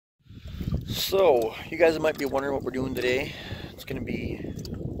So, you guys might be wondering what we're doing today. It's going to be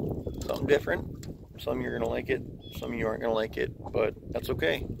something different. Some of you are going to like it, some of you aren't going to like it, but that's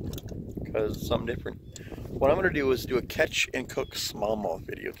okay, because it's something different. What I'm going to do is do a catch and cook smallmouth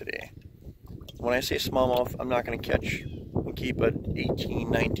video today. When I say smallmouth, I'm not going to catch and keep a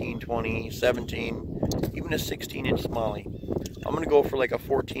 18, 19, 20, 17, even a 16-inch smallie. I'm going to go for like a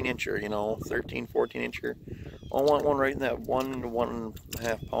 14-incher, you know, 13, 14-incher. I want one right in that 1 to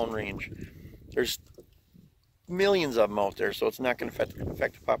 1.5 pound range. There's millions of them out there, so it's not going to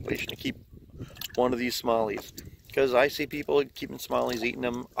affect the population to keep one of these smallies. Because I see people keeping smallies, eating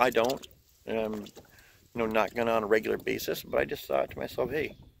them. I don't. You know, not going on a regular basis. But I just thought to myself,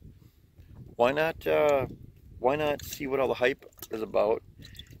 hey, why not see what all the hype is about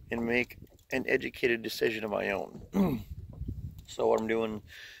and make an educated decision of my own. So what I'm doing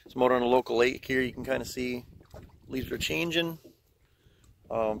is I'm out on a local lake here. You can kind of see leaves are changing.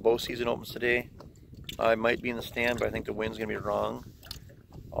 Bow season opens today. I might be in the stand, but I think the wind's gonna be wrong.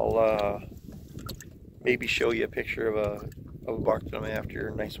 I'll maybe show you a picture of a buck that I'm after,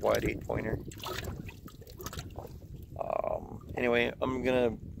 a nice wide 8-pointer. Anyway, I'm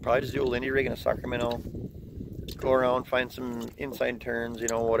gonna probably just do a Lindy rig in a sucker minnow. Go around, find some inside turns, you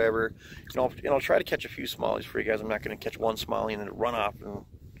know, whatever. And I'll try to catch a few smallies for you guys. I'm not gonna catch one smallie and then run off and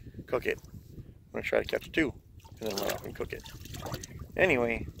cook it. I'm gonna try to catch 2 and then run off and cook it.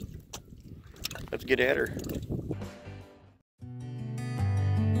 Anyway, let's get at her.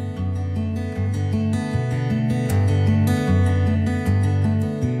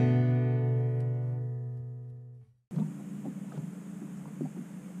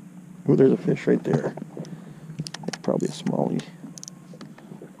 Oh, there's a fish right there. Probably a smallie.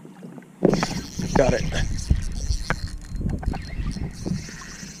 Got it.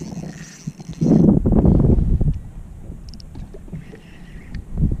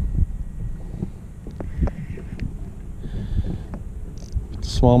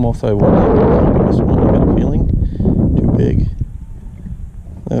 Smallmouth I won't have this one. I got a feeling too big.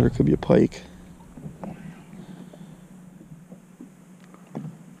 That or it could be a pike.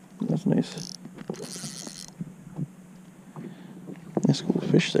 That's nice. Nice little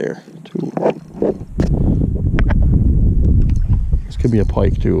fish there too. This could be a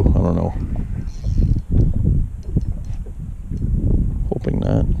pike too. I don't know. Hoping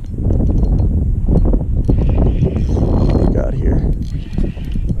not. What we got here?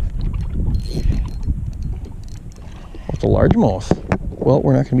 Oh, it's a largemouth. Well,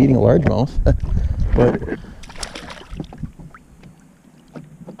 we're not going to be eating a largemouth, but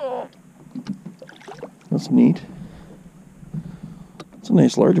that's neat. It's a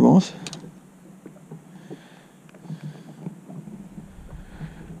nice largemouth.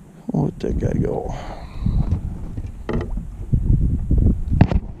 I'll let that guy go.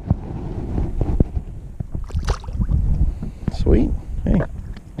 Sweet. Hey, I'll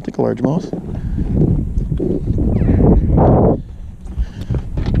take a largemouth.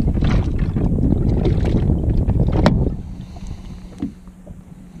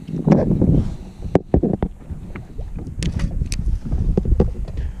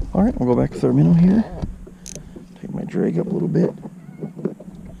 Alright, we'll go back with our minnow here. Take my drag up a little bit.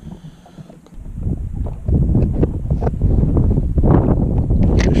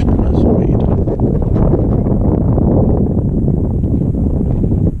 Fishing in this weed.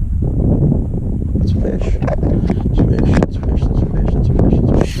 It's a fish. It's a fish. It's a fish. It's a fish. It's a fish.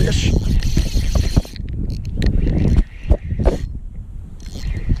 It's a fish.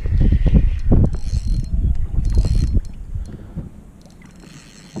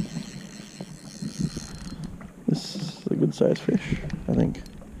 This is a good sized fish, I think.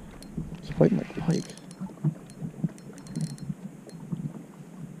 It's fighting like a pike.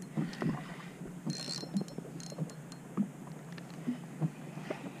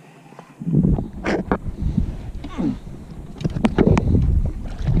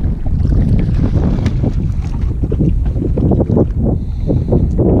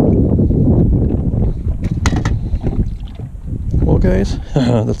 Well, guys,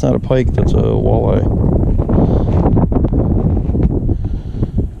 that's not a pike, that's a walleye.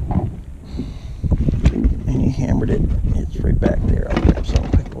 And he hammered it. It's right back there. I'll grab some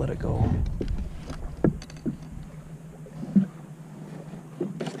quick and let it go.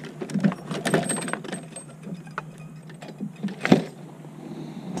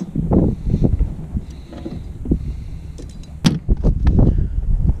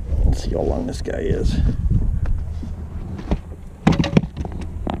 Let's see how long this guy is.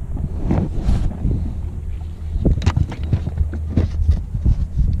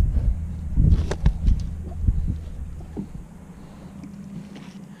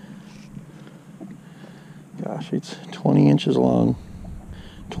 Gosh, it's 20 inches long,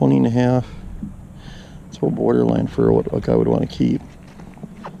 20 and a half. It's about borderline for what I would want to keep.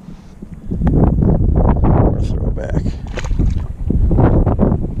 Or throw it back.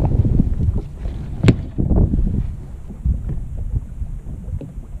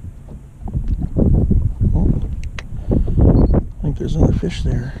 Oh, I think there's another fish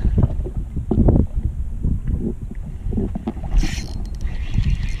there.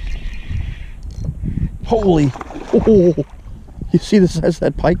 Holy! Oh! You see the size of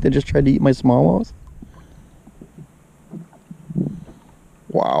that pike that just tried to eat my smallmouth?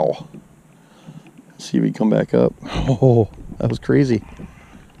 Wow. Let's see if we can come back up. Oh, that was crazy.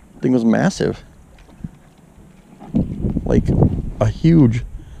 The thing was massive. Like a huge,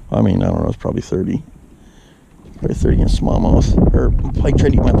 I mean, I don't know, it's probably 30. Probably 30 inch smallmouth. Or pike tried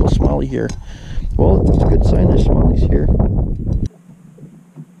to eat my little smallie here. Well, it's a good sign there's smallies here.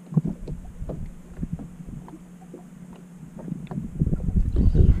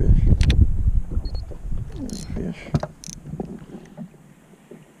 There's a fish. There's a fish.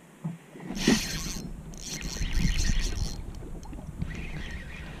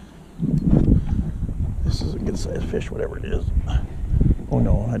 This is a good sized fish, whatever it is. Oh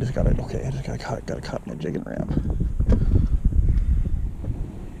no, I just got it. Okay, I just got caught in my jigging ramp.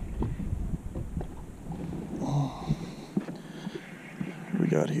 Oh. What do we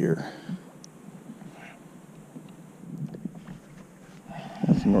got here?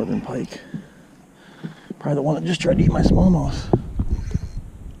 That's a northern pike. Probably the one that just tried to eat my smallmouth.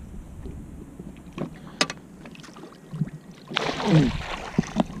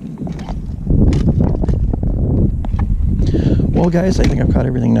 Well guys, I think I've caught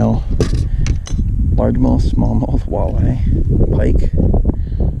everything now. Largemouth, smallmouth, walleye, pike.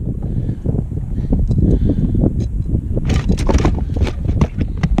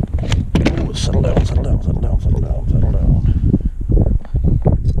 Ooh, settle down, settle down, settle down, settle down, settle down.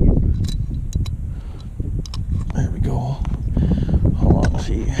 There we go. Hold on, let's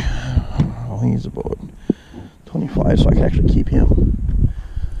see. Oh, he's about 25, so I can actually keep him.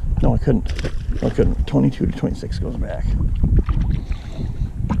 No, I couldn't. No, I couldn't. 22 to 26 goes back.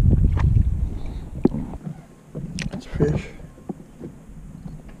 That's a fish.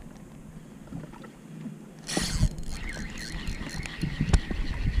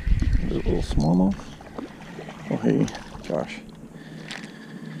 There's a little smallmouth. Oh, hey, gosh.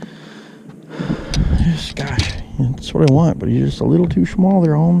 Just, gosh, that's what I want, but he's just a little too small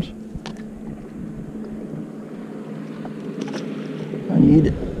there, Holmes. I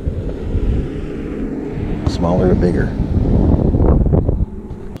need smaller or bigger.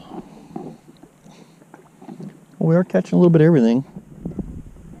 Well, we are catching a little bit of everything.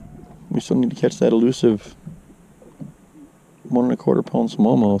 We still need to catch that elusive 1 1/4 pound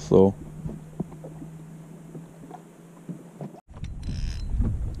smallmouth though.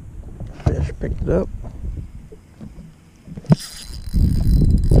 Fish picked it up.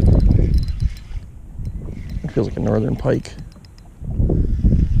 It feels like a northern pike.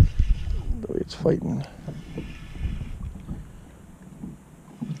 The way it's fighting.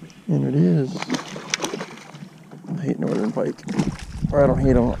 And it is. I hate northern pike. Or I don't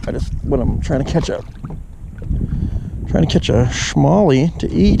hate them. I just, when I'm trying to catch a schmally to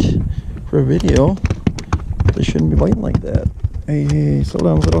eat for a video, they shouldn't be biting like that. Hey, hey, settle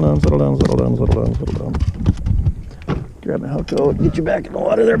down, settle down, settle down, settle down, settle down, settle down. Grab my hook out, get you back in the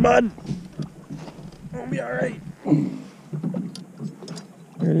water there, bud. We'll be alright.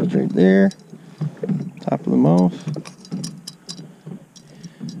 There it is right there. Top of the mouth.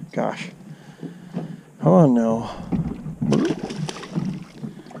 Gosh. Come on now.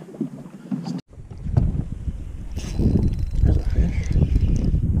 There's a fish.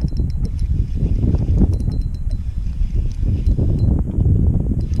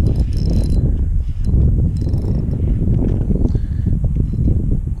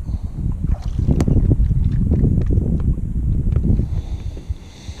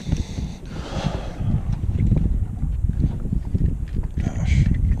 Gosh,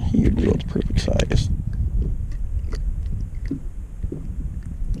 huge, it's perfect size.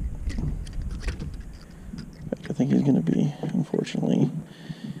 I think he's going to be, unfortunately,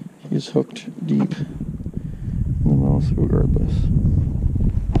 he's hooked deep in the mouth regardless.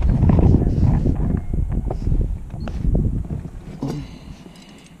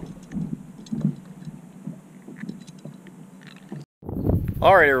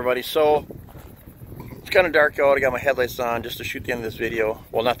 Alright everybody, so it's kind of dark out. I got my headlights on just to shoot the end of this video.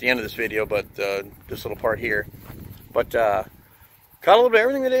 Well, not the end of this video, but this little part here. But caught a little bit of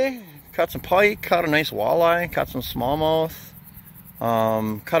everything today. Caught some pike, caught a nice walleye, caught some smallmouth,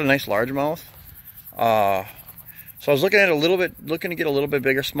 caught a nice largemouth. So I was looking at looking to get a little bit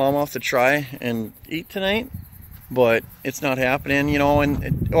bigger smallmouth to try and eat tonight, but it's not happening, you know.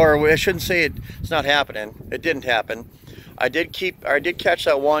 Or I shouldn't say it's not happening. It didn't happen. I did catch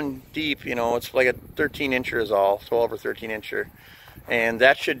that one deep, you know. It's like a 13 incher is all, 12 or 13 incher, and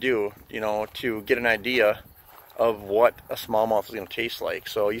that should do, you know, to get an idea of what a smallmouth is going to taste like.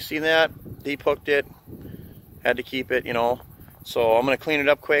 So you see that deep hooked it, had to keep it, you know. So I'm going to clean it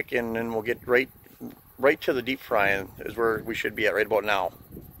up quick, and then we'll get right to the deep frying is where we should be at right about now.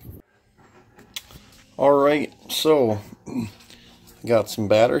 Alright, so I got some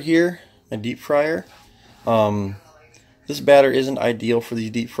batter here, a deep fryer. This batter isn't ideal for these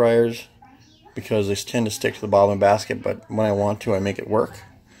deep fryers because they tend to stick to the bottom of the basket, but when I want to, I make it work.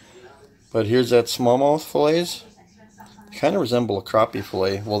 But here's that smallmouth fillets. They kind of resemble a crappie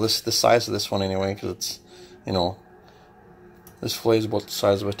fillet. Well, the size of this one anyway, because it's, you know, this fillet is about the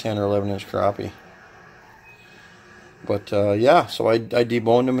size of a 10 or 11 inch crappie. But yeah, so I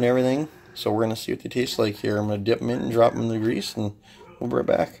deboned them and everything. So we're going to see what they taste like here. I'm going to dip them in and drop them in the grease, and we'll be right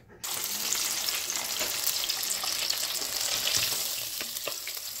back.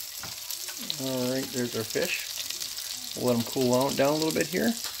 Alright, there's our fish. We'll let them cool down a little bit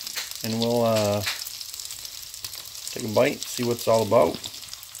here, and we'll take a bite, see what it's all about.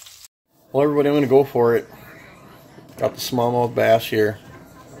 Well, everybody, I'm going to go for it. Got the smallmouth bass here.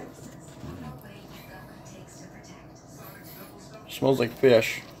 Smells like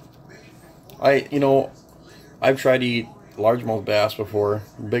fish. You know, I've tried to eat largemouth bass before,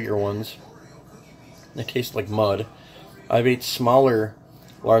 bigger ones. They taste like mud. I've ate smaller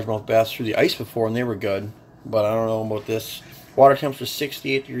largemouth bass through the ice before, and they were good. But I don't know about this. Water temperature is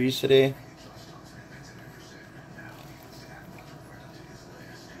 68 degrees today.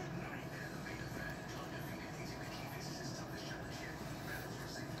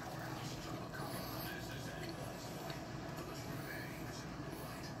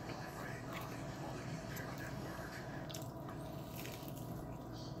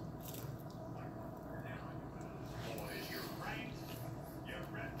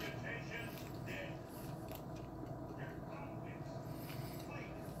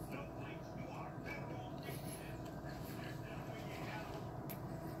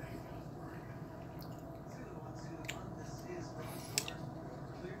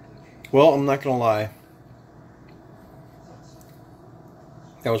 Well, I'm not gonna lie.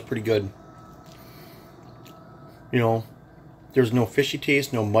 That was pretty good. You know, there's no fishy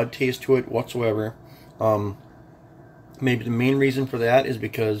taste, no mud taste to it whatsoever. Maybe the main reason for that is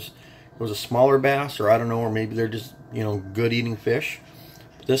because it was a smaller bass, or I don't know, or maybe they're just, you know, good eating fish.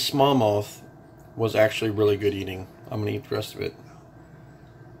 But this smallmouth was actually really good eating. I'm gonna eat the rest of it.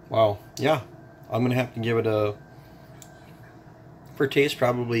 Wow, yeah, I'm gonna have to give it a, for taste,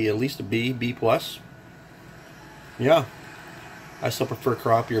 probably at least a B, B+. Yeah, I still prefer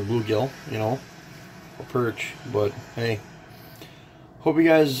crappie or bluegill, you know, or perch, but hey. Hope you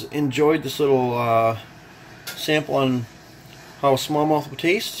guys enjoyed this little sample on how a smallmouth will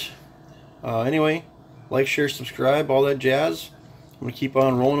taste. Anyway, like, share, subscribe, all that jazz. I'm going to keep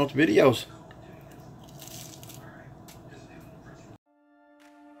on rolling out the videos.